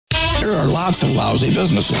There are lots of lousy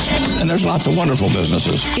businesses, and there's lots of wonderful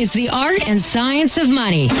businesses. It's the art and science of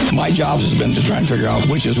money. My job has been to try and figure out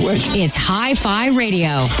which is which. It's Hi-Fi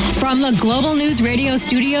Radio from the Global News Radio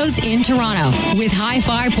studios in Toronto with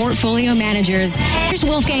Hi-Fi portfolio managers. Here's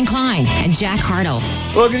Wolfgang Klein and Jack Hartle.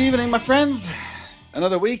 Well, good evening, my friends.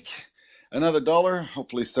 Another week, another dollar,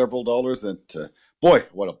 hopefully several dollars. And boy,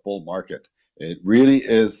 what a bull market. It really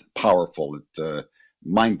is powerful. It's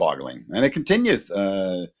mind-boggling. And it continues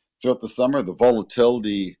throughout the summer. The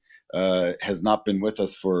volatility has not been with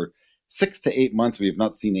us for 6 to 8 months. We have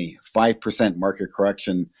not seen a 5% market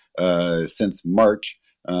correction since March.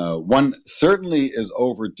 One certainly is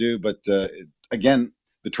overdue, but again,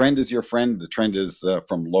 the trend is your friend. The trend is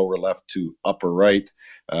from lower left to upper right.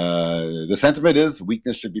 The sentiment is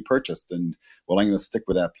weakness should be purchased. And well, I'm going to stick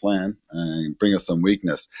with that plan and bring us some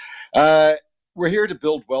weakness. We're here to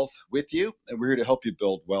build wealth with you, and we're here to help you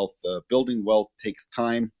build wealth. Building wealth takes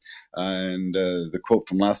time. And the quote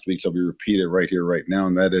from last week shall be repeated right here, right now.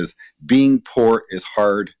 And that is, being poor is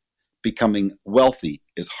hard. Becoming wealthy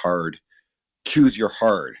is hard. Choose your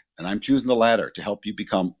hard. And I'm choosing the latter to help you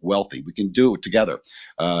become wealthy. We can do it together.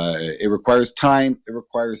 It requires time. It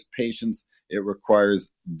requires patience. It requires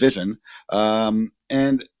vision.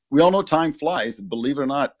 And we all know time flies. Believe it or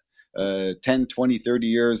not, 10, 20, 30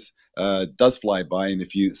 years does fly by. And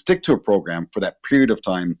if you stick to a program for that period of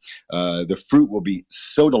time, the fruit will be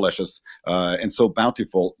so delicious and so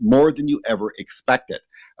bountiful, more than you ever expected.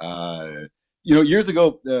 Years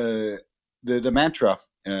ago, the mantra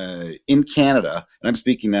in Canada, and I'm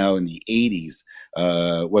speaking now in the 80s,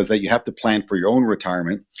 was that you have to plan for your own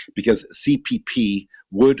retirement because CPP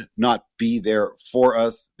would not be there for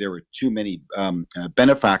us. There were too many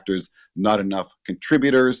benefactors, not enough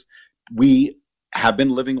contributors. We have been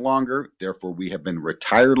living longer, therefore we have been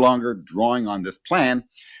retired longer, drawing on this plan.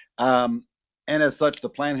 And as such, the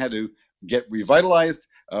plan had to get revitalized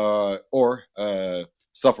or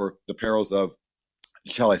suffer the perils of,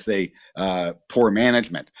 shall I say, poor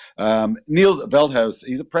management. Niels Veldhuis,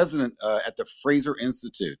 he's a president at the Fraser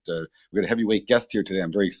Institute. We've got a heavyweight guest here today.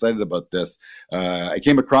 I'm very excited about this. I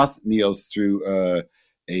came across Niels through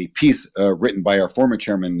a piece written by our former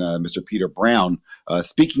chairman, Mr. Peter Brown,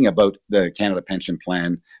 speaking about the Canada Pension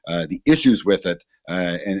Plan, the issues with it,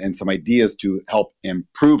 and some ideas to help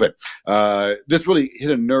improve it. This really hit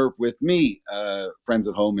a nerve with me, friends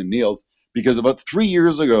at home, and Niels, because about 3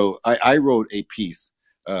 years ago, I wrote a piece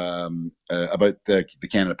about the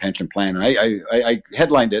Canada Pension Plan, and I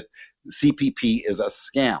headlined it, CPP is a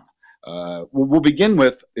scam. We'll begin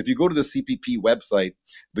with, if you go to the CPP website,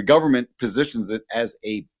 the government positions it as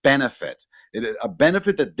a benefit. It is a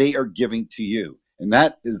benefit that they are giving to you, and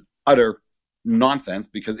that is utter nonsense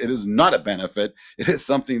because it is not a benefit. It is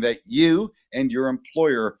something that you and your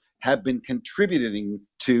employer have been contributing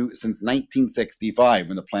to since 1965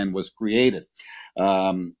 when the plan was created.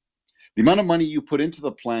 The amount of money you put into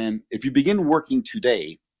the plan, if you begin working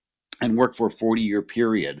today and work for a 40-year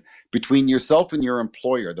period, between yourself and your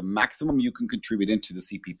employer, the maximum you can contribute into the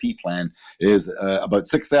CPP plan is about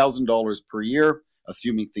 $6,000 per year,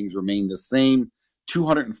 assuming things remain the same,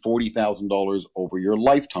 $240,000 over your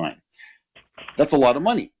lifetime. That's a lot of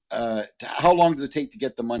money. How long does it take to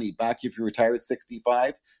get the money back if you retire at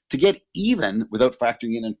 65? To get even without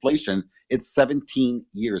factoring in inflation, it's 17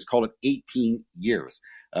 years. Call it 18 years.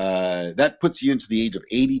 That puts you into the age of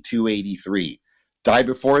 82, 83. Die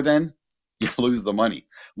before then, you lose the money.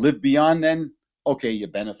 Live beyond then, okay, you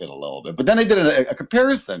benefit a little bit. But then I did a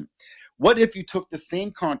comparison. What if you took the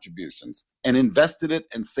same contributions and invested it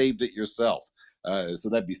and saved it yourself? So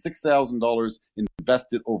that'd be $6,000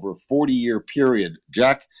 invested over a 40-year period.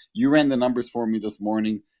 Jack, you ran the numbers for me this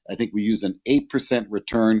morning. I think we used an 8%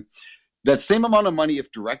 return. That same amount of money,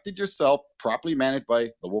 if directed yourself, properly managed by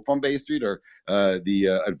the Wolf on Bay Street or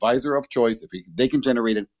the advisor of choice, if they can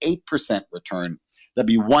generate an 8% return, that'd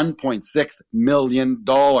be $1.6 million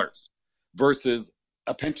versus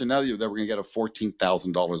a pension now that we're going to get of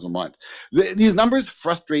 $14,000 a month. These numbers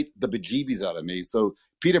frustrate the bejeebies out of me. So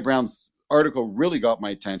Peter Brown's article really got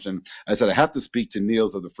my attention. I said, I have to speak to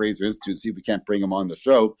Niels of the Fraser Institute, see if we can't bring him on the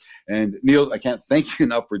show. And Niels, I can't thank you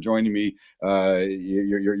enough for joining me.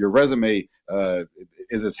 Your resume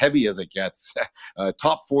is as heavy as it gets.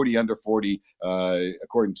 Top 40 under 40,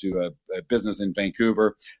 according to Business in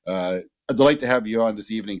Vancouver. A delight to have you on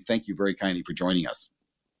this evening. Thank you very kindly for joining us.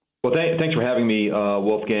 Well, thanks for having me,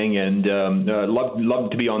 Wolfgang, and love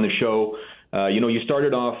to be on the show. You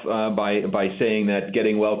started off by saying that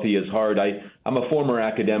getting wealthy is hard. I'm a former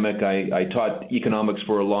academic. I taught economics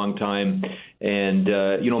for a long time. And,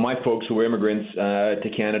 my folks who were immigrants to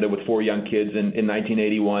Canada with 4 young kids in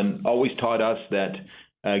 1981 always taught us that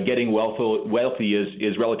getting wealthy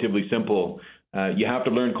is relatively simple. You have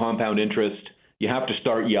to learn compound interest. You have to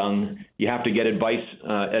start young. You have to get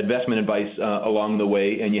investment advice along the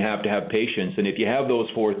way, and you have to have patience. And if you have those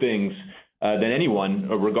four things, then anyone,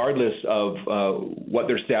 regardless of what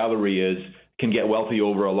their salary is, can get wealthy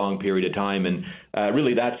over a long period of time. And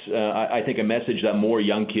really, that's, I think, a message that more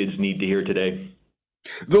young kids need to hear today.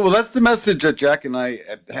 Well, that's the message that Jack and I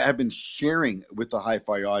have been sharing with the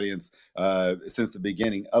Hi-Fi audience since the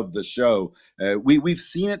beginning of the show. We've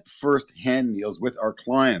seen it firsthand, Niels, with our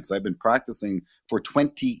clients. I've been practicing for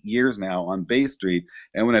 20 years now on Bay Street.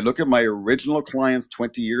 And when I look at my original clients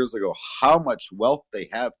 20 years ago, how much wealth they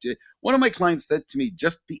have today. One of my clients said to me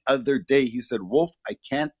just the other day, he said, Wolf, I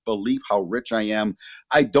can't believe how rich I am.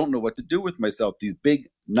 I don't know what to do with myself. These big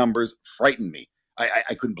numbers frighten me.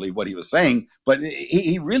 I couldn't believe what he was saying, but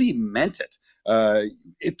he really meant it.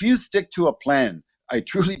 If you stick to a plan, I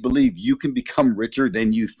truly believe you can become richer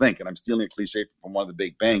than you think. And I'm stealing a cliche from one of the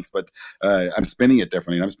big banks, but I'm spinning it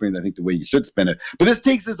differently. And I'm spinning, I think, the way you should spin it. But this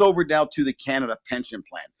takes us over now to the Canada Pension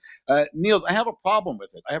Plan. Niels, I have a problem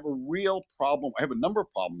with it. I have a real problem. I have a number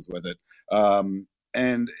of problems with it.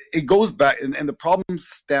 And it goes back, and the problems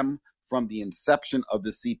stem from the inception of the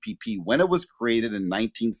CPP when it was created in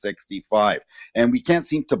 1965. And we can't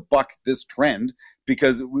seem to buck this trend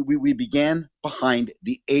because we began behind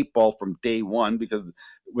the 8 ball from day one, because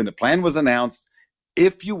when the plan was announced,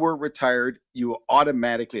 if you were retired, you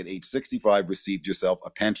automatically at age 65 received yourself a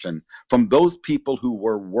pension from those people who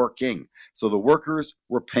were working. So the workers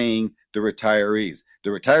were paying the retirees. The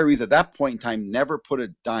retirees at that point in time never put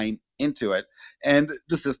a dime into it, and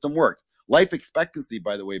the system worked. Life expectancy,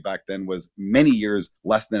 by the way, back then was many years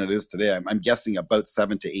less than it is today. I'm guessing about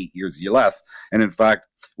 7 to 8 years less. And in fact,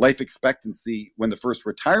 life expectancy when the first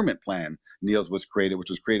retirement plan, Niels, was created, which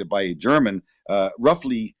was created by a German,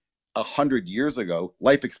 roughly 100 years ago,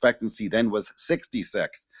 life expectancy then was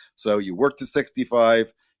 66. So you worked to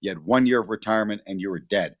 65, you had 1 year of retirement, and you were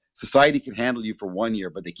dead. Society can handle you for 1 year,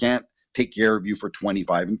 but they can't take care of you for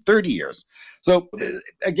 25 and 30 years. So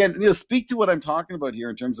again, Neil, speak to what I'm talking about here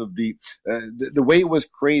in terms of the way it was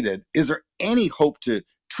created. Is there any hope to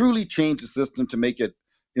truly change the system to make it,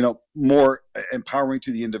 more empowering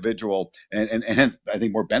to the individual and hence, I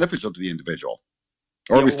think, more beneficial to the individual?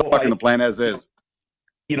 Or are we stuck in the plan as is?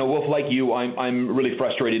 Wolf, like you, I'm really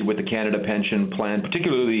frustrated with the Canada Pension Plan,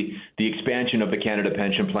 particularly the expansion of the Canada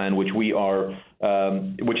Pension Plan, which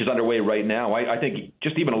is underway right now. I think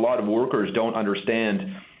just even a lot of workers don't understand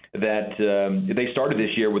that they started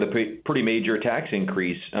this year with a pretty major tax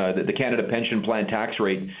increase. The Canada Pension Plan tax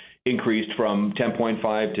rate increased from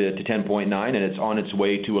 10.5 to 10.9, and it's on its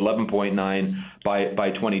way to 11.9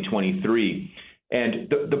 by 2023. And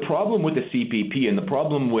the problem with the CPP and the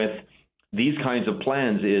problem with these kinds of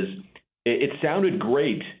plans is it sounded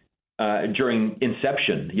great during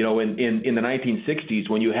inception. In the 1960s,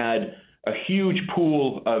 when you had a huge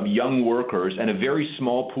pool of young workers and a very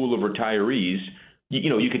small pool of retirees,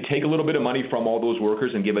 you could take a little bit of money from all those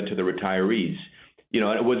workers and give it to the retirees.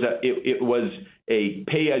 It was a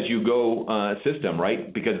pay-as-you-go system,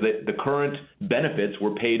 right? Because the current benefits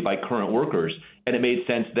were paid by current workers, and it made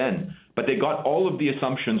sense then. But they got all of the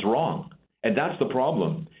assumptions wrong, and that's the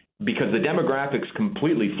problem. Because the demographics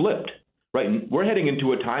completely flipped, right? We're heading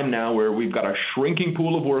into a time now where we've got a shrinking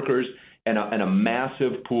pool of workers and a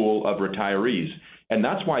massive pool of retirees. And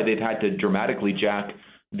that's why they've had to dramatically jack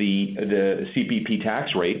the CPP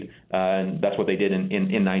tax rate. And that's what they did in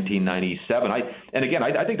 1997.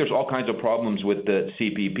 I think there's all kinds of problems with the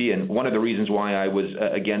CPP. And one of the reasons why I was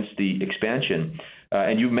against the expansion,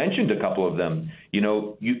 and you mentioned a couple of them,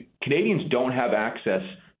 Canadians don't have access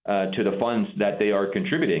to the funds that they are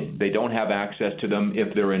contributing. They don't have access to them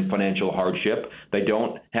if they're in financial hardship. They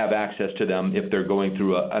don't have access to them if they're going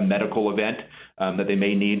through a medical event that they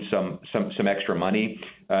may need some extra money.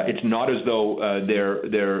 It's not as though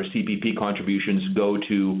their CPP contributions go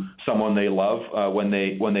to someone they love when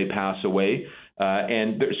they pass away.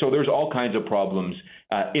 So there's all kinds of problems.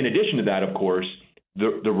 In addition to that, of course,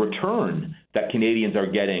 the return that Canadians are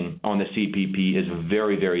getting on the CPP is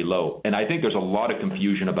very, very low. And I think there's a lot of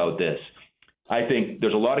confusion about this. I think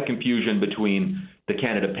there's a lot of confusion between the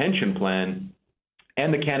Canada Pension Plan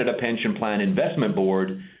and the Canada Pension Plan Investment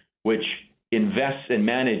Board, which invests and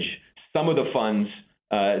manage some of the funds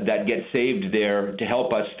that get saved there to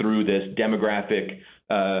help us through this demographic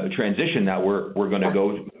transition that we're going to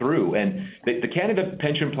go through. And the Canada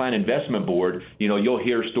Pension Plan Investment Board, you'll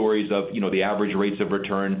hear stories of, the average rates of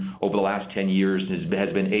return over the last 10 years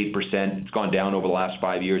has been 8%. It's gone down over the last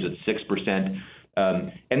 5 years at 6%.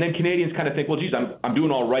 And then Canadians kind of think, well, geez, I'm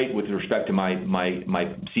doing all right with respect to my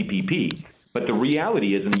CPP. But the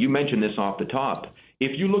reality is, and you mentioned this off the top,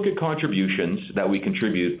 if you look at contributions that we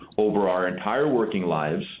contribute over our entire working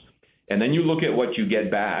lives, and then you look at what you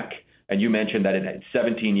get back, and you mentioned that in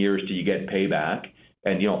 17 years till you get payback,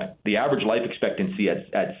 and the average life expectancy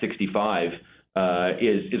at 65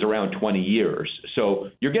 is around 20 years. So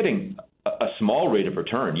you're getting a small rate of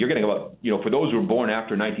return. You're getting about, for those who were born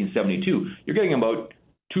after 1972, you're getting about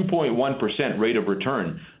 2.1% rate of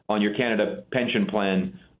return on your Canada pension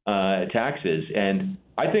plan taxes. And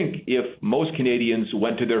I think if most Canadians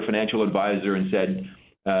went to their financial advisor and said,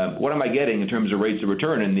 what am I getting in terms of rates of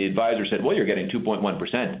return? And the advisor said, well, you're getting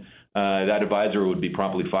 2.1%. That advisor would be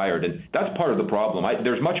promptly fired. And that's part of the problem.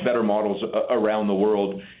 There's much better models around the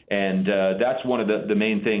world. And that's one of the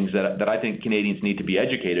main things that I think Canadians need to be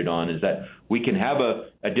educated on, is that we can have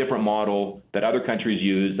a different model that other countries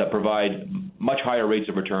use that provide much higher rates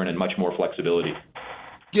of return and much more flexibility.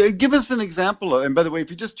 Give us an example. And by the way, if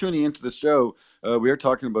you're just tuning into the show, we are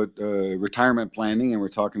talking about retirement planning, and we're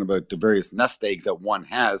talking about the various nest eggs that one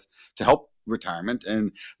has to help retirement,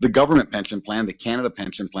 and the government pension plan, the Canada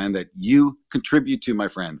pension plan that you contribute to, my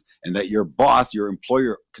friends, and that your boss, your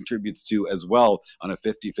employer, contributes to as well on a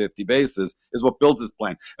 50-50 basis, is what builds this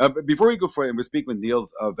plan. But before we go forward, and we're speaking with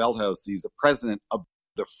Niels Veldhuis. He's the president of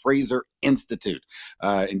the Fraser Institute.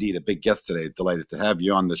 Indeed, a big guest today. Delighted to have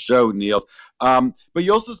you on the show, Niels. But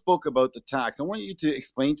you also spoke about the tax. I want you to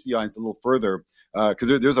explain to the audience a little further, because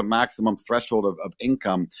there's a maximum threshold of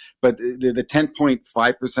income, but the 10.5%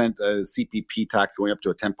 CPP tax going up to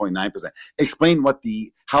a 10.9%. Explain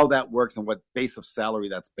how that works and what base of salary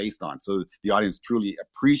that's based on, so the audience truly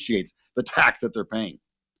appreciates the tax that they're paying.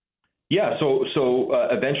 Yeah, so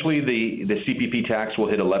eventually the CPP tax will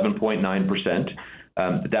hit 11.9%.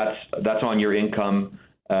 That's on your income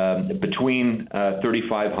between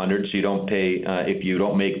 $3,500, so you don't pay if you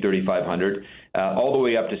don't make $3,500, all the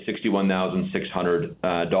way up to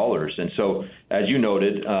 $61,600. And so, as you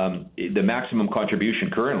noted, the maximum contribution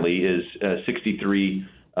currently is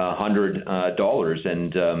 $6,300,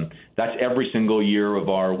 and that's every single year of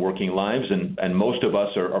our working lives, and most of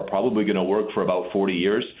us are probably going to work for about 40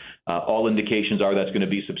 years. All indications are that's going to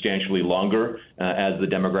be substantially longer as the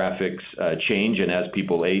demographics change, and as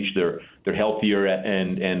people age, they're healthier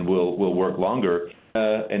and will work longer.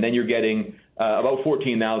 And then you're getting about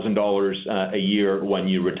 $14,000 a year when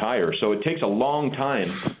you retire. So it takes a long time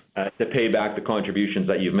to pay back the contributions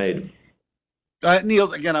that you've made.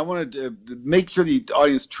 Niels, again, I wanted to make sure the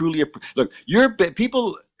audience truly look.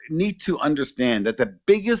 People need to understand that the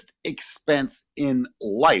biggest expense in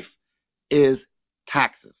life is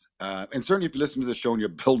taxes. And certainly if you listen to the show and you're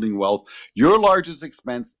building wealth, your largest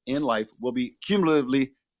expense in life will be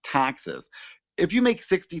cumulatively taxes. If you make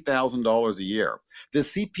 $60,000 a year, the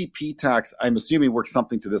CPP tax, I'm assuming, works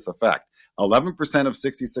something to this effect. 11% of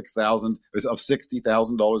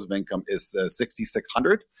 $60,000 of income is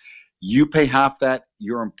 $6,600. You pay half that,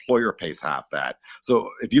 your employer pays half that. So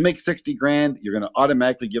if you make 60 grand, you're going to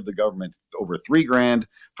automatically give the government over 3 grand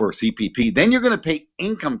for CPP. Then you're going to pay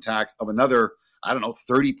income tax of another,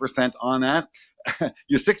 30% on that.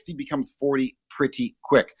 Your 60 becomes 40 pretty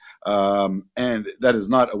quick. And that is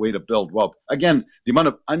not a way to build wealth. Again, the amount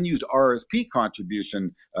of unused RSP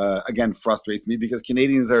contribution, again, frustrates me, because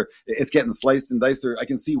Canadians it's getting sliced and diced. I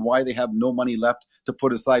can see why they have no money left to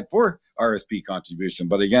put aside for RSP contribution.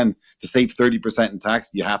 But again, to save 30% in tax,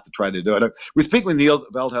 you have to try to do it. We speak with Niels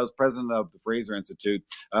Veldhuis, president of the Fraser Institute.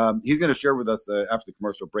 He's going to share with us after the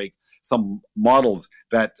commercial break some models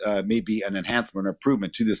that may be an enhancement or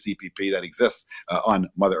improvement to the CPP that exists on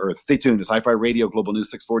Mother Earth. Stay tuned. It's Hi-Fi Radio, Global News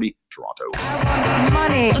 640, Toronto.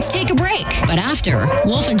 Money. Let's take a break. But after,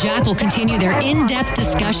 Wolf and Jack will continue their in-depth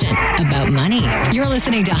discussion about money. You're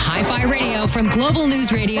listening to Hi-Fi Radio from Global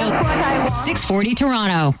News Radio 640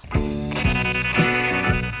 Toronto.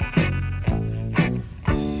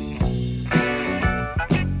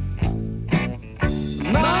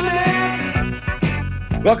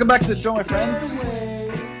 Welcome back to the show, my friends.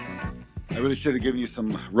 I really should have given you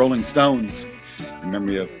some Rolling Stones in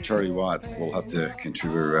memory of Charlie Watts. We'll have to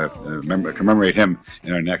commemorate him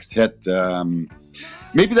in our next hit.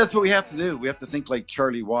 Maybe that's what we have to do. We have to think like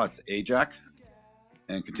Charlie Watts, Jack?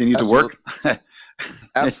 And continue to work.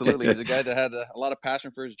 Absolutely. He's a guy that had a lot of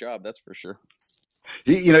passion for his job, that's for sure.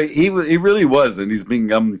 He really was, and he's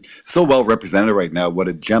being so well represented right now. What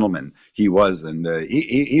a gentleman he was, and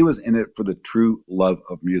he was in it for the true love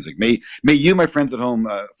of music. May you, my friends at home,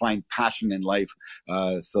 find passion in life,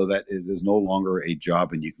 so that it is no longer a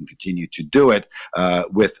job, and you can continue to do it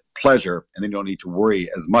with pleasure, and then you don't need to worry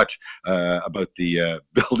as much about the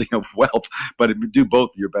building of wealth. But if you do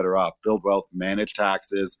both, you're better off. Build wealth, manage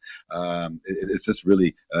taxes. It's just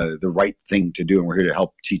really the right thing to do, and we're here to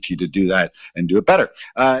help teach you to do that and do it better.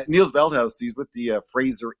 Niels Veldhuis, he's with the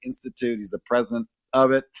Fraser Institute. He's the president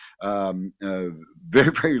of it.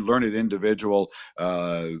 Very, very learned individual,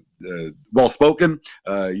 well-spoken.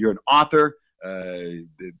 You're an author.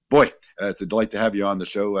 Boy, it's a delight to have you on the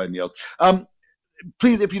show, Niels.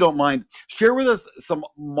 Please, if you don't mind, share with us some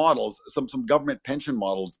models, some government pension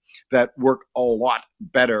models that work a lot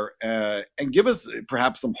better, and give us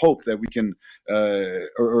perhaps some hope that we can,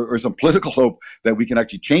 or some political hope that we can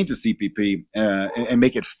actually change the CPP and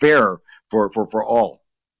make it fair for all.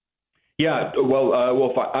 Yeah, well,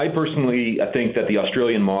 I personally think that the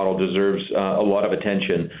Australian model deserves a lot of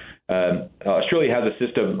attention. Australia has a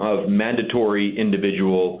system of mandatory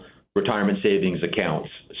individual retirement savings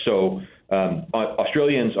accounts. So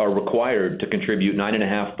Australians are required to contribute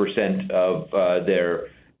 9.5% of their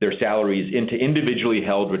salaries into individually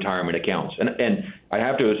held retirement accounts. And I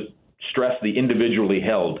have to stress the individually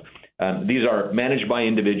held. These are managed by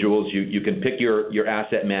individuals. You can pick your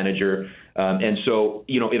asset manager. And so,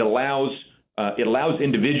 it allows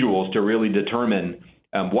individuals to really determine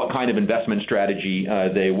what kind of investment strategy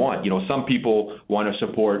they want. Some people want to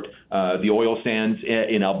support the oil sands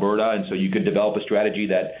in Alberta, and so you could develop a strategy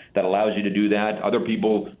that allows you to do that. Other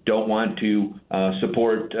people don't want to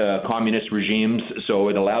support communist regimes, so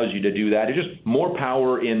it allows you to do that. It's just more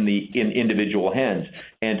power in individual hands.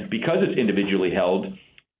 And because it's individually held,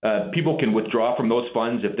 people can withdraw from those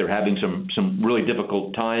funds if they're having some really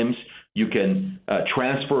difficult times. You can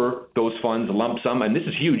transfer those funds lump sum, and this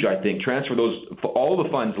is huge, I think. Transfer all the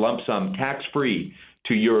funds lump sum, tax-free,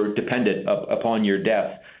 to your dependent upon your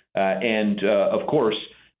death. And of course,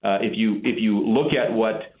 if you look at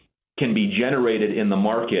what can be generated in the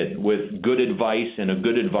market with good advice and a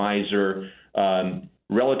good advisor,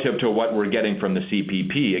 relative to what we're getting from the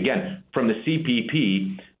CPP. Again, from the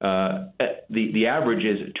CPP, the average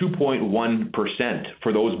is 2.1%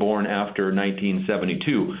 for those born after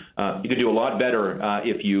 1972. You could do a lot better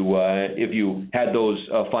if you had those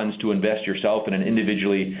funds to invest yourself in an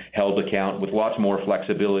individually held account with lots more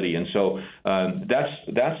flexibility. And so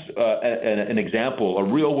that's an example, a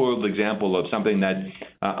real world example of something that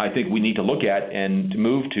I think we need to look at and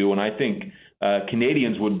move to. And I think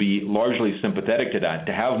Canadians would be largely sympathetic to that,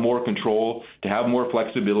 to have more control, to have more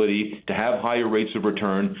flexibility, to have higher rates of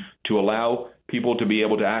return, to allow people to be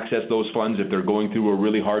able to access those funds if they're going through a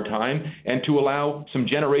really hard time, and to allow some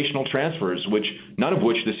generational transfers, none of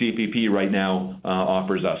which the CPP right now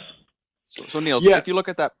offers us. So Niels, if you look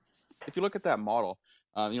at that model,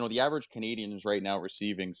 the average Canadian is right now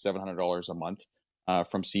receiving $700 a month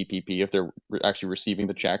from CPP if they're actually receiving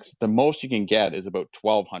the checks. The most you can get is about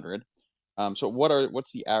 $1,200. So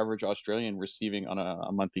what's the average Australian receiving on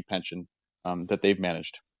a monthly pension that they've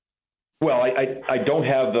managed? Well, I don't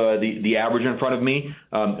have the average in front of me,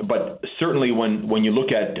 but certainly when you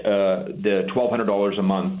look at the $1,200 a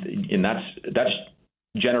month, and that has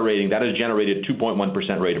generated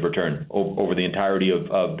 2.1% rate of return over the entirety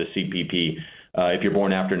of the CPP. If you're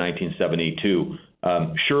born after 1972,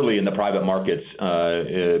 surely in the private markets,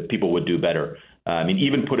 people would do better. I mean,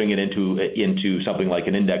 even putting it into something like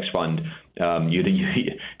an index fund,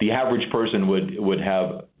 the average person would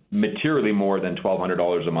have materially more than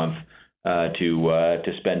 $1,200 a month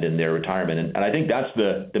to spend in their retirement, and I think that's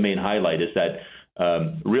the main highlight, is that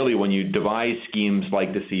really when you devise schemes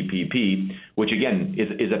like the CPP, which again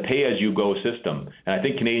is a pay-as-you-go system, and I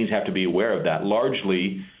think Canadians have to be aware of that.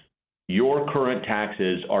 Largely, your current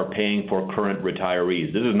taxes are paying for current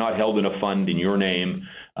retirees. This is not held in a fund in your name.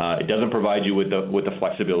 It doesn't provide you with the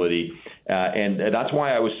flexibility, and that's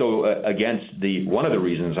why I was so against one of the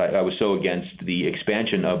reasons I was so against the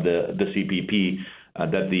expansion of the CPP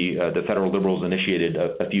that the federal Liberals initiated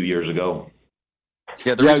a few years ago.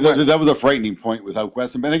 That was a frightening point, without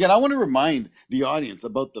question. But again, I want to remind the audience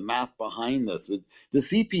about the math behind this. With the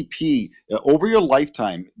CPP, over your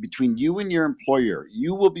lifetime, between you and your employer,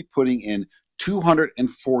 you will be putting in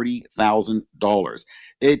 $240,000.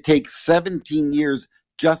 It takes 17 years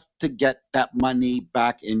just to get that money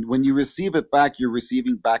back. And when you receive it back, you're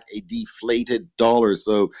receiving back a deflated dollar.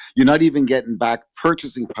 So you're not even getting back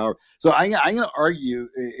purchasing power. So I'm going to argue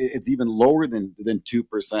it's even lower than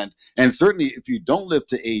 2%. And certainly if you don't live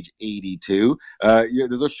to age 82,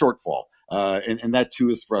 there's a shortfall. And that too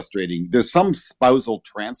is frustrating. There's some spousal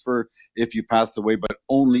transfer if you pass away, but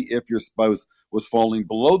only if your spouse was falling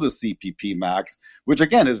below the CPP max, which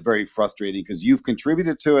again is very frustrating because you've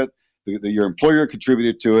contributed to it. Your employer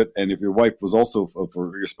contributed to it, and if your wife was also,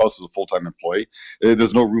 or your spouse was a full-time employee,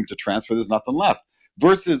 there's no room to transfer. There's nothing left.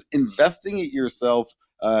 Versus investing it yourself,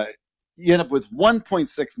 you end up with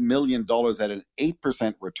 $1.6 million at an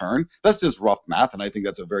 8% return. That's just rough math, and I think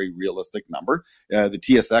that's a very realistic number. The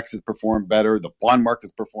TSX has performed better. The bond market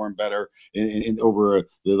has performed better in over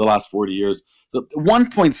the last 40 years. So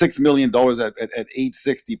 $1.6 million at age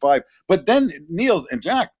 65. But then, Niels and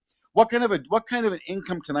Jack, what kind of an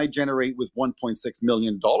income can I generate with $1.6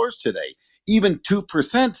 million today? Even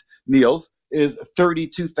 2%, Niels, is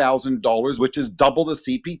 $32,000, which is double the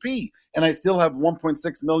CPP, and I still have $1.6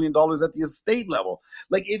 million at the estate level.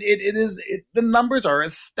 Like the numbers are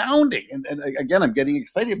astounding, and again, I'm getting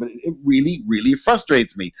excited, but it really, really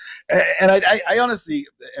frustrates me. And I honestly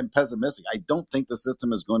am pessimistic. I don't think the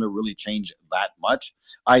system is going to really change that much.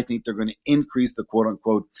 I think they're going to increase the quote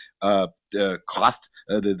unquote cost,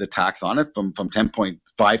 the tax on it from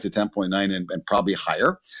 10.5 to 10.9 and probably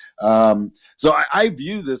higher. So I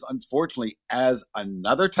view this, unfortunately, as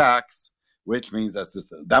another tax, which means that's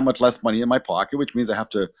just that much less money in my pocket, which means I have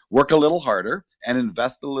to work a little harder and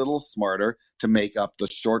invest a little smarter to make up the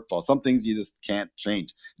shortfall. Some things you just can't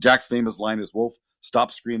change. Jack's famous line is, "Wolf,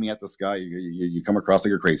 stop screaming at the sky. You come across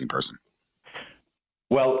like a crazy person."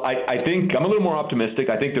 Well, I think I'm a little more optimistic.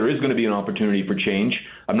 I think there is going to be an opportunity for change.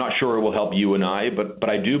 I'm not sure it will help you and I, but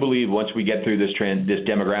I do believe once we get through this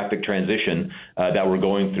demographic transition that we're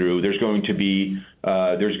going through, there's going to be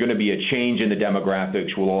a change in the demographics,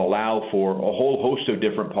 which will allow for a whole host of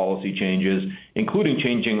different policy changes, including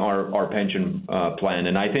changing our pension plan.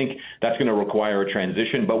 And I think that's going to require a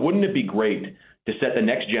transition. But wouldn't it be great to set the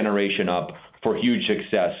next generation up for huge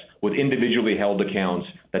success with individually held accounts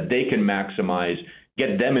that they can maximize,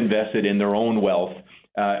 get them invested in their own wealth,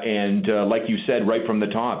 and like you said right from the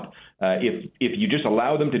top, if you just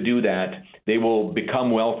allow them to do that, they will become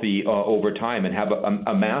wealthy over time and have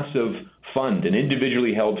a massive fund, an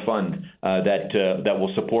individually held fund that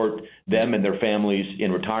will support them and their families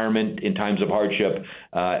in retirement, in times of hardship,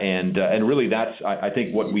 and really that's I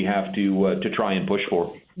think what we have to try and push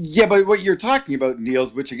for. Yeah, but what you're talking about,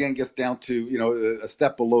 Niels, which again gets down to a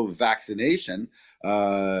step below vaccination,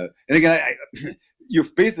 and again, you're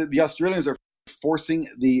basically, the Australians are forcing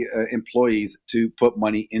the employees to put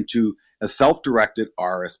money into a self-directed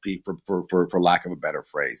RSP, for lack of a better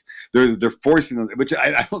phrase. They're forcing them, which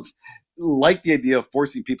I don't like the idea of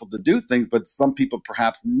forcing people to do things, but some people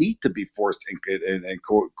perhaps need to be forced and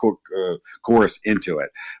coerced into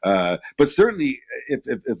it. But certainly,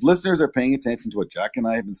 if listeners are paying attention to what Jack and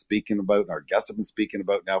I have been speaking about, and our guests have been speaking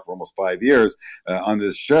about now for almost 5 years on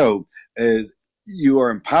this show, is you are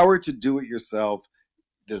empowered to do it yourself.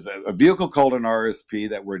 There's a vehicle called an RSP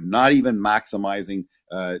that we're not even maximizing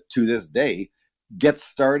to this day. Get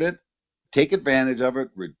started, take advantage of it,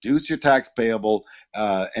 reduce your tax payable,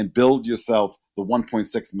 and build yourself the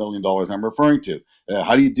 $1.6 million I'm referring to.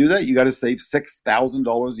 How do you do that? You got to save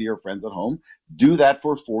 $6,000 a year, friends at home. Do that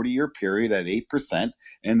for a 40-year period at 8%,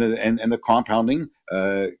 and the compounding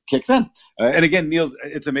kicks in. And again, Niels,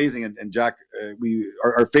 it's amazing. And Jack,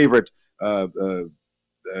 our favorite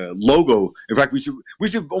logo. In fact, we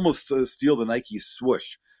should almost steal the Nike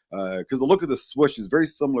swoosh, because the look of the swoosh is very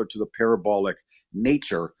similar to the parabolic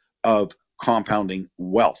nature of compounding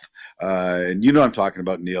wealth. And you know what I'm talking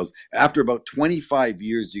about, Niels. After about 25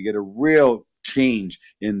 years, you get a real change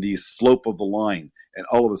in the slope of the line, and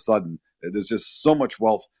all of a sudden, there's just so much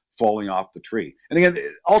wealth falling off the tree. And again,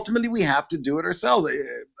 ultimately, we have to do it ourselves.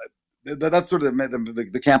 That's sort of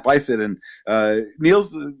the camp I sit in.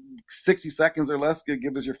 Niels, 60 seconds or less,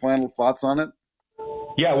 give us your final thoughts on it.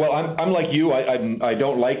 Yeah, well, I'm like you. I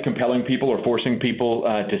don't like compelling people or forcing people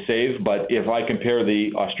to save. But if I compare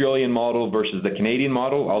the Australian model versus the Canadian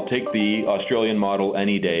model, I'll take the Australian model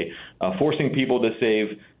any day. Forcing people to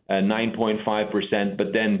save 9.5%, but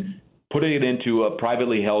then putting it into a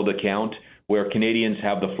privately held account where Canadians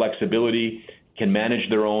have the flexibility, can manage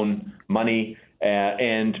their own money,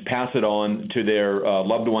 and pass it on to their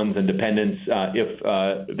loved ones and dependents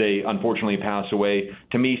if they unfortunately pass away,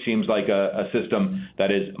 to me seems like a system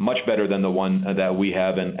that is much better than the one that we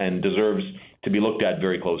have and deserves to be looked at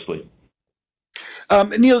very closely.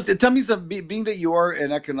 Niels, tell me something, being that you are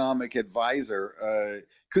an economic advisor,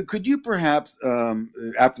 could you perhaps,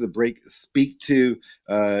 after the break, speak to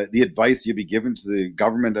the advice you'd be given to the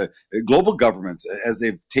government, global governments, as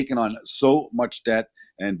they've taken on so much debt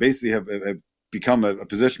and basically have become a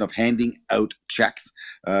position of handing out checks,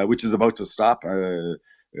 which is about to stop.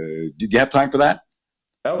 Did you have time for that?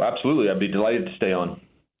 Oh, absolutely. I'd be delighted to stay on.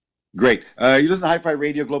 Great. You listen to Hi-Fi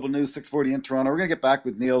Radio, Global News, 640 in Toronto. We're going to get back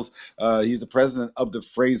with Niels. He's the president of the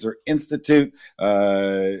Fraser Institute.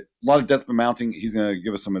 A lot of debt's been mounting. He's going to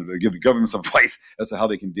give the government some advice as to how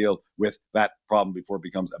they can deal with that problem before it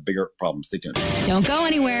becomes a bigger problem. Stay tuned. Don't go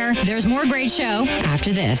anywhere. There's more great show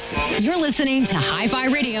after this. You're listening to Hi-Fi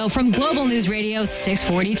Radio from Global News Radio,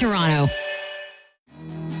 640 Toronto.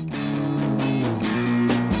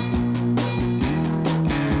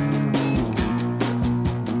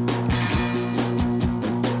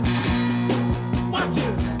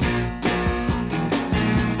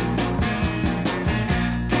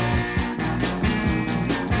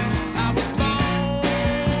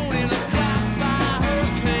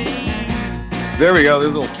 There we go.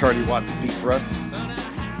 There's a little Charlie Watts beat for us.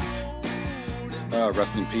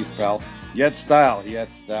 Rest in peace, pal. Yet style.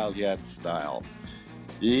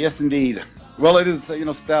 Yes, indeed. Well, it is,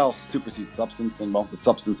 style supersedes substance, and the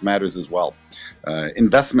substance matters as well.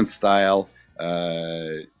 Investment style,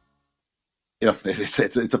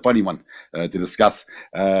 it's a funny one to discuss,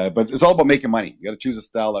 but it's all about making money. You got to choose a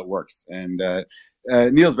style that works. And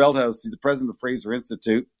Niels Veldhuis, he's the president of Fraser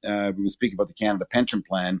Institute. We were speaking about the Canada Pension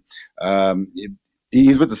Plan.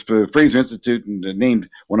 He's with the Fraser Institute and named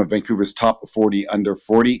one of Vancouver's top 40 under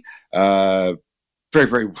 40. Very,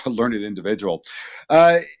 very learned individual.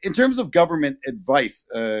 In terms of government advice,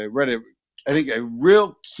 I think a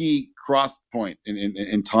real key cross point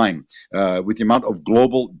in time with the amount of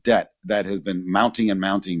global debt that has been mounting,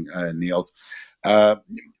 Niels. From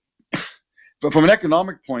an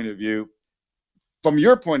economic point of view, from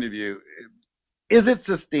your point of view, is it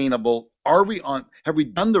sustainable? Have we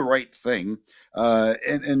done the right thing?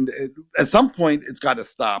 And at some point, it's got to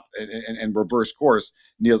stop and reverse course.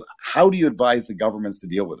 Niels, how do you advise the governments to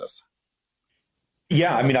deal with this?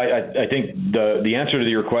 Yeah, I mean, I think the answer to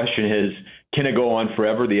your question is, can it go on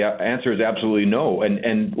forever? The answer is absolutely no.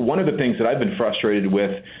 And one of the things that I've been frustrated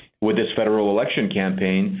with this federal election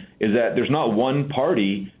campaign is that there's not one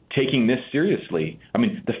party taking this seriously. I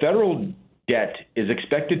mean, the federal debt is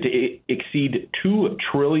expected to exceed $2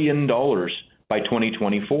 trillion by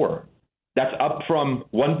 2024. That's up from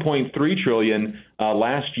 $1.3 trillion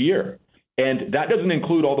last year. And that doesn't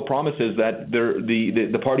include all the promises that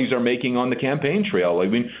the parties are making on the campaign trail. I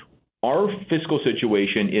mean, our fiscal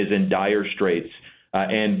situation is in dire straits.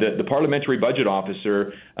 And the parliamentary budget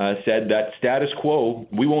officer said that status quo,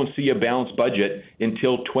 we won't see a balanced budget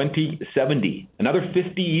until 2070, another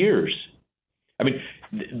 50 years. I mean,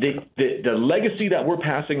 the legacy that we're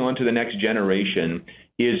passing on to the next generation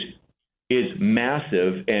is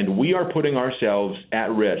massive, and we are putting ourselves at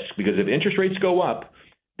risk because if interest rates go up,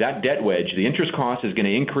 that debt wedge, the interest cost is going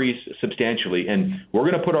to increase substantially, and we're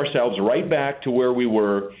going to put ourselves right back to where we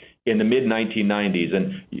were in the mid-1990s.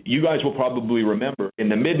 And you guys will probably remember, in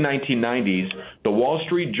the mid-1990s, the Wall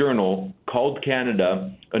Street Journal called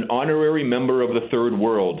Canada an honorary member of the third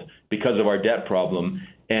world because of our debt problem,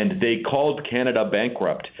 and they called Canada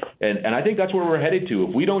bankrupt. And I think that's where we're headed to.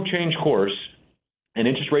 If we don't change course and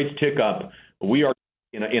interest rates tick up, we are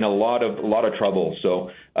in a lot of trouble. So,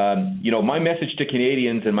 my message to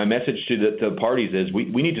Canadians and my message to the parties is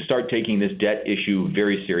we need to start taking this debt issue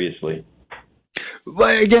very seriously.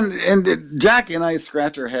 Well, again, and Jack and I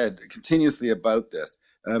scratch our head continuously about this.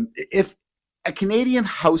 If a Canadian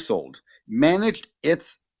household managed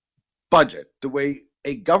its budget the way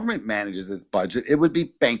a government manages its budget, it would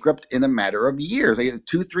be bankrupt in a matter of years. Like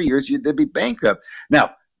 2-3 years, they'd be bankrupt.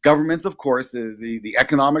 Now, governments, of course, the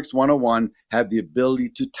economics 101 have the ability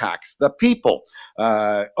to tax the people.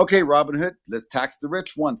 Okay, Robin Hood, let's tax the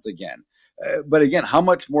rich once again. But again, how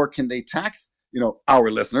much more can they tax? Our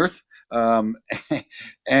listeners. And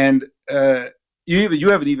you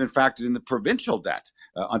haven't even factored in the provincial debt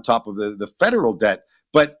on top of the federal debt.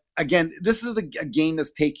 But again, this is a game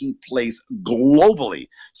that's taking place globally.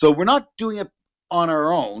 So we're not doing it on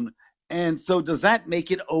our own. And so does that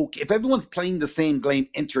make it okay? If everyone's playing the same game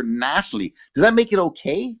internationally, does that make it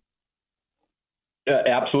okay?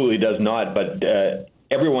 Absolutely does not. But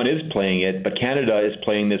everyone is playing it. But Canada is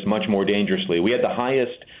playing this much more dangerously. We had the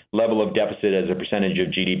highest level of deficit as a percentage of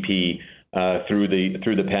GDP through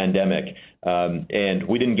the pandemic. And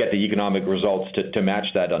we didn't get the economic results to match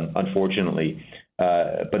that, unfortunately.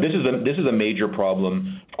 But this is a major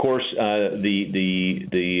problem. Of course,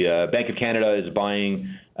 the Bank of Canada is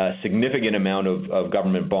buying a significant amount of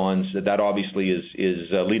government bonds. That obviously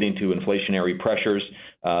is leading to inflationary pressures.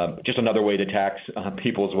 Just another way to tax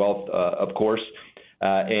people's wealth, of course.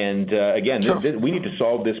 Again, we need to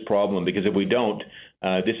solve this problem, because if we don't,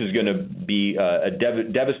 this is going to be a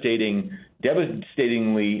devastatingly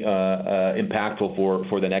impactful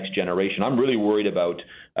for the next generation. I'm really worried about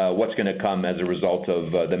what's going to come as a result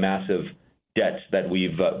of the massive debts that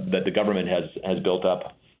that the government has built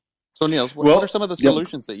up. So, Niels, what are some of the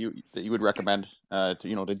solutions that you would recommend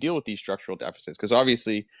to deal with these structural deficits? Because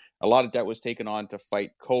obviously, a lot of debt was taken on to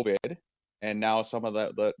fight COVID, and now some of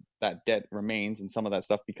that debt remains, and some of that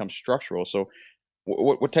stuff becomes structural. So,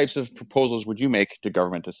 what types of proposals would you make to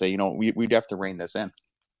government to say, we'd have to rein this in?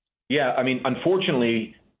 Yeah, I mean,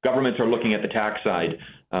 unfortunately, governments are looking at the tax side.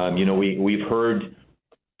 We've heard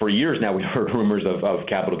for years now. We've heard rumors of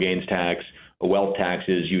capital gains tax, wealth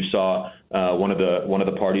taxes. You saw one of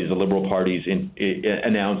the parties, the Liberal parties,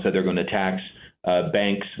 announce that they're going to tax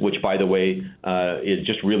banks, which, by the way, is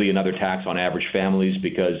just really another tax on average families,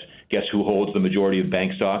 because guess who holds the majority of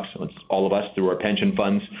bank stocks? It's all of us through our pension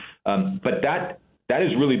funds. But that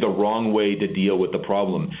is really the wrong way to deal with the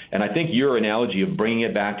problem. And I think your analogy of bringing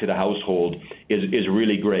it back to the household is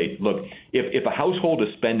really great. Look, if a household is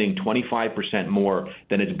spending 25% more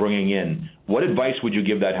than it's bringing in, what advice would you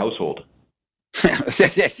give that household?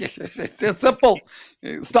 It's simple.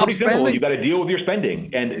 Stop Pretty spending. simple. You got to deal with your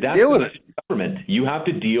spending, and that's deal with it. Government. You have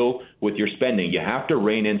to deal with your spending. You have to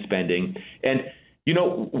rein in spending. And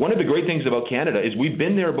one of the great things about Canada is we've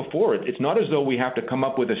been there before. It's not as though we have to come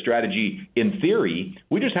up with a strategy in theory.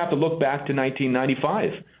 We just have to look back to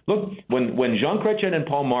 1995. Look, when Jean Chrétien and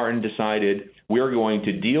Paul Martin decided we're going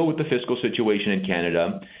to deal with the fiscal situation in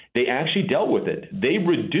Canada, they actually dealt with it. They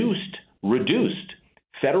reduced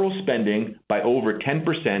federal spending by over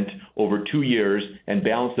 10% over 2 years and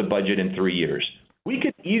balanced the budget in 3 years. We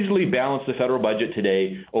could easily balance the federal budget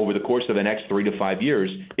today over the course of the next 3 to 5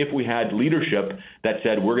 years if we had leadership that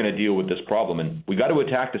said we're going to deal with this problem. And we got to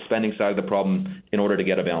attack the spending side of the problem in order to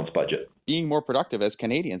get a balanced budget. Being more productive as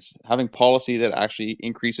Canadians, having policy that actually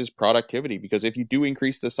increases productivity, because if you do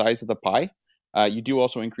increase the size of the pie, you do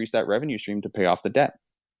also increase that revenue stream to pay off the debt.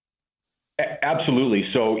 Absolutely.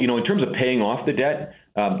 So, in terms of paying off the debt,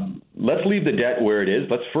 let's leave the debt where it is.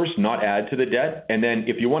 Let's first not add to the debt. And then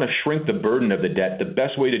if you want to shrink the burden of the debt, the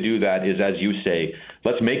best way to do that is, as you say,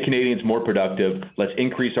 let's make Canadians more productive. Let's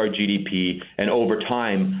increase our GDP. And over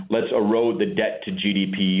time, let's erode the debt to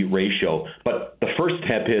GDP ratio. But the first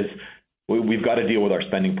step is we've got to deal with our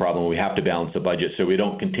spending problem. We have to balance the budget so we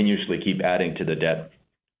don't continuously keep adding to the debt.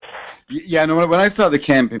 Yeah, no. When I saw the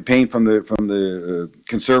campaign from the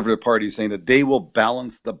Conservative Party saying that they will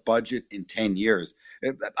balance the budget in 10 years,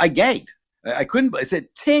 I gagged. I couldn't. I said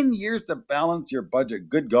 10 years to balance your budget.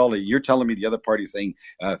 Good golly, you're telling me the other party saying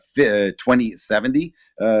 2070?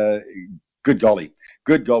 Good golly,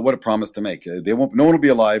 what a promise to make. They won't. No one will be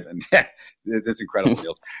alive, and it's incredible,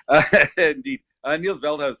 Niels. Indeed. Niels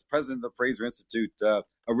Veldhuis, president of the Fraser Institute. A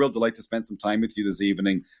real delight to spend some time with you this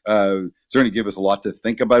evening. Certainly give us a lot to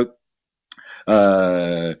think about.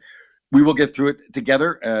 We will get through it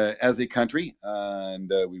together as a country,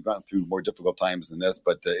 and we've gone through more difficult times than this,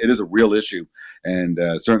 but it is a real issue, and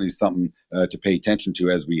certainly something to pay attention to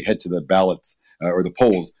as we head to the ballots or the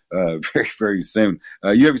polls very, very soon.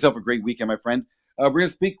 You have yourself a great weekend, my friend. We're going to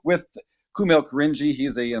speak with Kumail Karinji.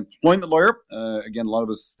 He's an employment lawyer. Again, a lot of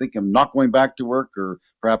us think of not going back to work, or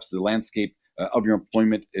perhaps the landscape of your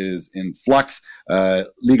employment is in flux.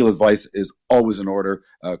 Legal advice is always in order.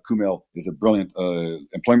 Kumail is a brilliant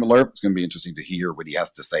employment lawyer. It's going to be interesting to hear what he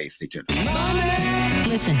has to say. Stay tuned.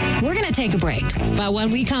 Listen, we're going to take a break, but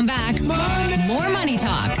when we come back, more Money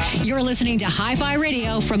Talk. You're listening to Hi-Fi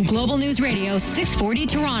Radio from Global News Radio 640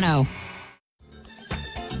 Toronto.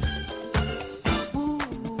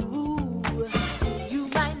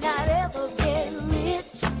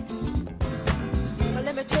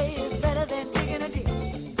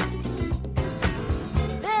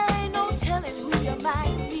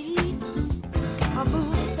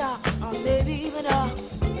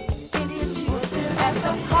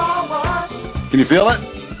 Can you feel it?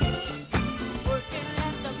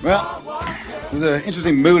 Well, there's an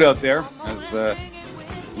interesting mood out there as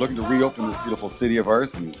looking to reopen this beautiful city of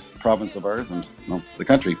ours and province of ours and, well, the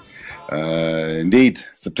country. Indeed,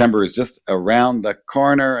 September is just around the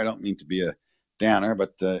corner. I don't mean to be a downer,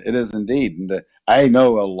 but it is indeed. And I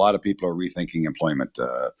know a lot of people are rethinking employment.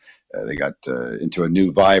 They got into a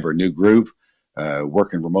new vibe or new groove,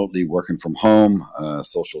 working remotely, working from home,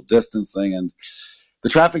 social distancing, and the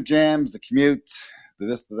traffic jams, the commute, the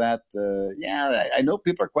this, the that. Yeah, I know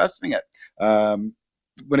people are questioning it.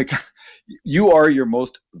 You are your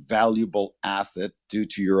most valuable asset due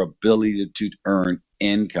to your ability to earn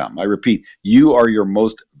income. I repeat, you are your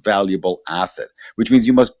most valuable asset, which means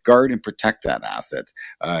you must guard and protect that asset.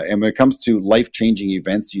 And when it comes to life-changing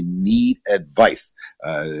events, you need advice.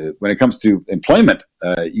 When it comes to employment,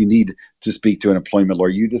 you need to speak to an employment lawyer.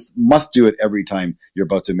 You just must do it every time you're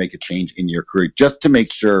about to make a change in your career, just to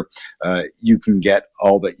make sure you can get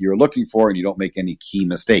all that you're looking for and you don't make any key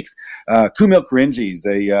mistakes. Kumail Karimji is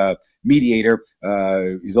a mediator.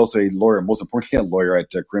 He's also a lawyer, most importantly, a lawyer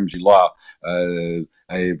at Karimji Law.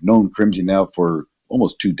 I've known Karimji now for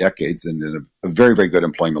almost 2 decades, and a very, very good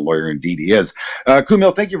employment lawyer indeed he is.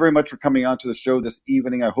 Kumail, thank you very much for coming on to the show this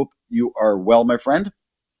evening. I hope you are well, my friend.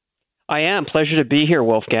 I am. Pleasure to be here,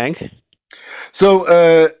 Wolfgang. So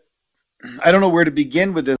I don't know where to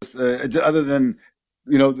begin with this, other than,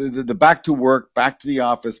 the back to work, back to the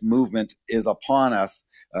office movement is upon us.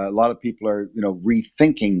 A lot of people are,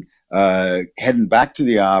 rethinking heading back to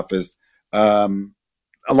the office.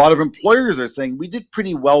 A lot of employers are saying, we did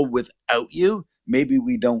pretty well without you. Maybe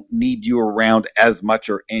we don't need you around as much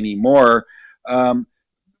or anymore.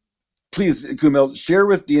 Please, Kumail, share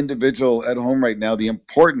with the individual at home right now the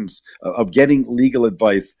importance of getting legal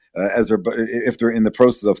advice if they're in the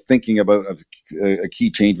process of thinking about a key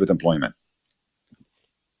change with employment.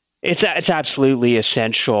 It's absolutely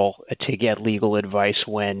essential to get legal advice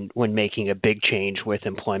when making a big change with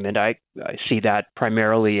employment. I see that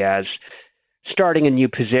primarily as starting a new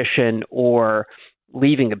position or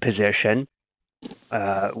leaving a position,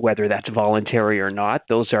 whether that's voluntary or not.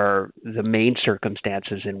 Those are the main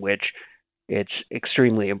circumstances in which it's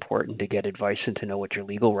extremely important to get advice and to know what your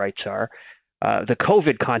legal rights are. The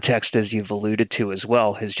COVID context, as you've alluded to as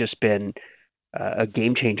well, has just been a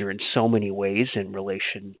game changer in so many ways in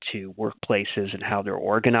relation to workplaces and how they're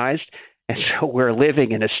organized. And so we're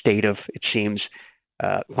living in a state of, it seems,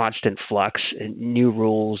 constant flux, new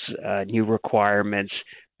rules, new requirements,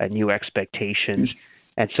 new expectations.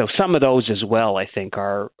 And so some of those as well, I think,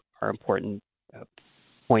 are important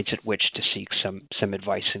points at which to seek some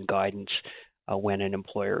advice and guidance when an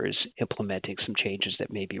employer is implementing some changes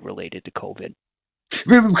that may be related to COVID.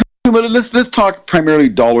 Let's talk primarily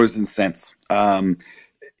dollars and cents.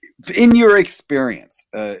 In your experience,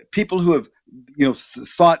 people who have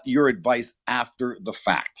sought your advice after the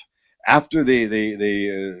fact, after they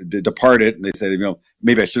departed and they said,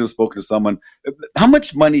 maybe I should have spoken to someone. How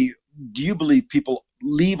much money do you believe people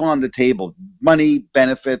leave on the table? Money,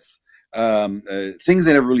 benefits, things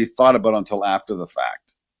they never really thought about until after the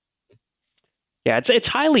fact. Yeah, it's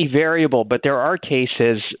highly variable, but there are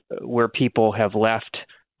cases where people have left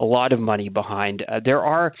a lot of money behind. There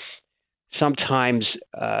are sometimes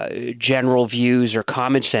general views or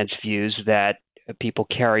common sense views that people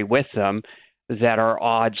carry with them that are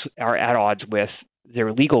at odds with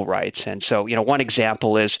their legal rights. And so, one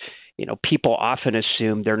example is, people often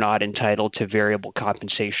assume they're not entitled to variable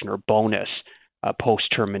compensation or bonus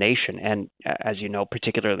post-termination. And as you know,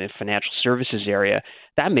 particularly in the financial services area,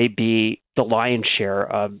 that may be the lion's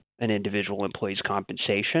share of an individual employee's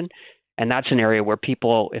compensation. And that's an area where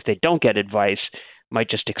people, if they don't get advice, might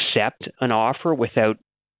just accept an offer without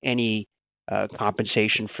any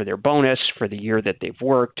compensation for their bonus, for the year that they've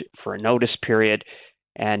worked, for a notice period.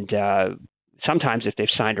 And sometimes if they've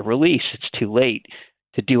signed a release, it's too late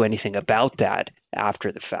to do anything about that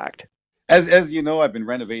after the fact. As you know, I've been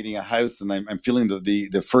renovating a house, and I'm feeling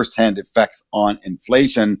the firsthand effects on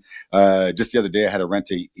inflation. Just the other day, I had to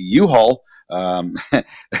rent a U-Haul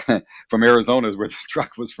from Arizona, is where the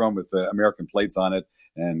truck was from, with American plates on it,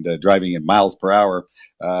 and driving at miles per hour.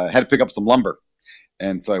 Had to pick up some lumber,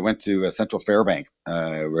 and so I went to Central Fairbank,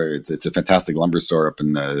 where it's a fantastic lumber store up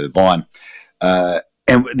in Vaughan.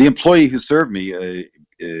 And the employee who served me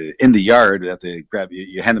in the yard, that they grab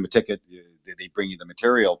you hand them a ticket, they bring you the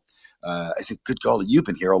material. I said, "Good golly, you've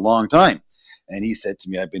been here a long time." And he said to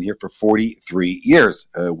me, "I've been here for 43 years,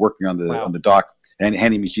 working on the dock and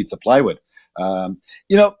handing me sheets of plywood."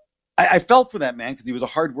 I felt for that man because he was a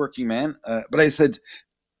hardworking man. But I said,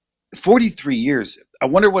 43 years, I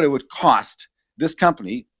wonder what it would cost this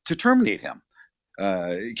company to terminate him.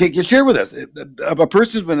 Can you share with us, a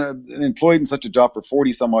person who's been employed in such a job for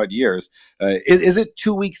 40 some odd years, is it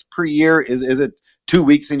 2 weeks per year? Is it 2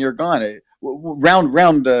 weeks and you're gone?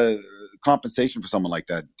 Round compensation for someone like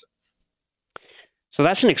that. So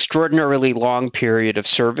that's an extraordinarily long period of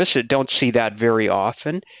service. I don't see that very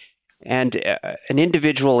often. And an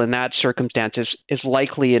individual in that circumstance is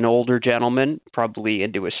likely an older gentleman, probably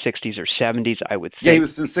into his 60s or 70s, I would think. Yeah, he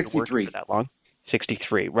was in 63. For that long.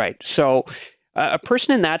 63, right. So a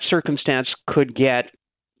person in that circumstance could get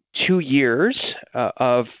 2 years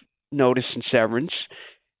of notice and severance,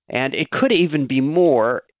 and it could even be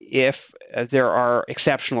more if there are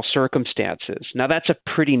exceptional circumstances. Now, that's a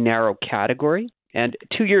pretty narrow category, And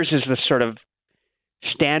 2 years is the sort of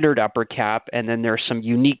standard upper cap, and then there are some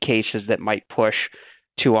unique cases that might push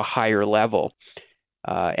to a higher level.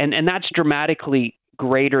 And that's dramatically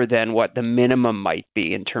greater than what the minimum might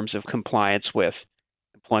be in terms of compliance with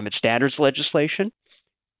employment standards legislation.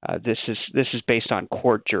 This is based on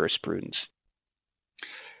court jurisprudence.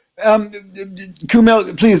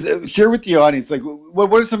 Kumail, please share with the audience, like,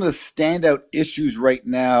 what are some of the standout issues right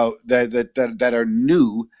now that are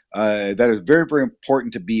new, that is very, very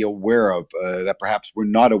important to be aware of, that perhaps we're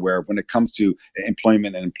not aware of when it comes to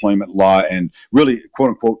employment and employment law and really, quote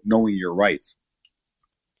unquote, knowing your rights?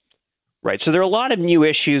 Right. So there are a lot of new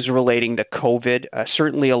issues relating to COVID.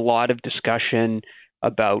 Certainly a lot of discussion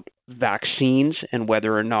about vaccines and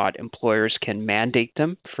whether or not employers can mandate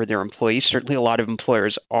them for their employees. Certainly a lot of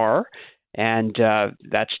employers are, and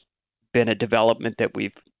that's been a development that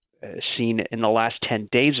we've seen in the last 10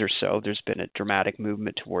 days or so. There's been a dramatic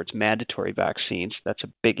movement towards mandatory vaccines. That's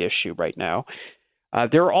a big issue right now.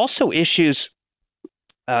 There are also issues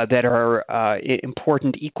that are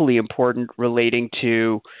important, equally important, relating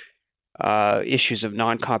to issues of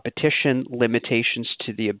non-competition, limitations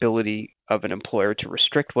to the ability of an employer to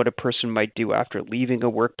restrict what a person might do after leaving a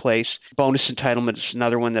workplace. Bonus entitlement is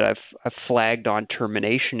another one that I've flagged on.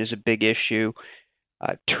 Termination is a big issue.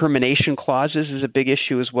 Termination clauses is a big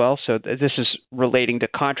issue as well. So this is relating to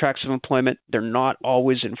contracts of employment. They're not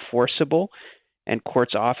always enforceable, and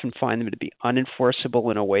courts often find them to be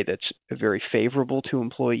unenforceable in a way that's very favorable to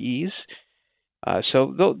employees.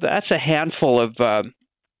 So that's a handful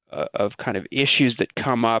of kind of issues that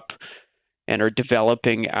come up and are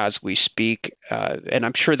developing as we speak. And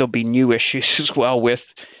I'm sure there'll be new issues as well with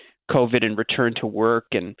COVID and return to work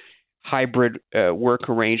and hybrid work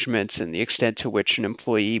arrangements and the extent to which an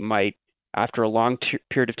employee might, after a long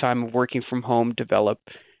period of time of working from home, develop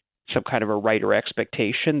some kind of a right or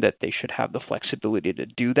expectation that they should have the flexibility to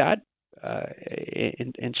do that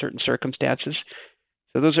in certain circumstances.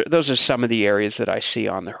 So those are some of the areas that I see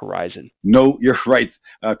on the horizon. Know your rights.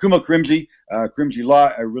 Kumail Karimjee, Karimjee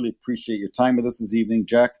Law, I really appreciate your time with us this evening.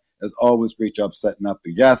 Jack, as always, great job setting up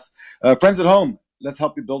the guests. Friends at home, let's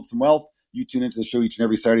help you build some wealth. You tune into the show each and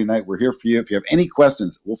every Saturday night. We're here for you. If you have any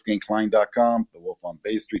questions, wolfgangklein.com, The Wolf on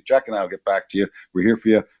Bay Street. Jack and I will get back to you. We're here for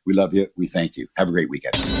you. We love you. We thank you. Have a great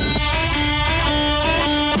weekend.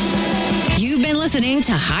 You've been listening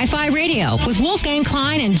to Hi-Fi Radio with Wolfgang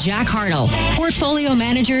Klein and Jack Hartle, portfolio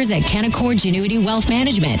managers at Canaccord Genuity Wealth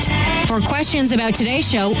Management. For questions about today's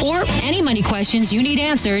show or any money questions you need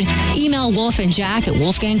answered, email Wolf and Jack at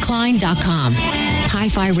wolfgangklein.com.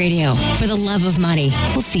 Hi-Fi Radio, for the love of money.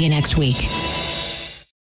 We'll see you next week.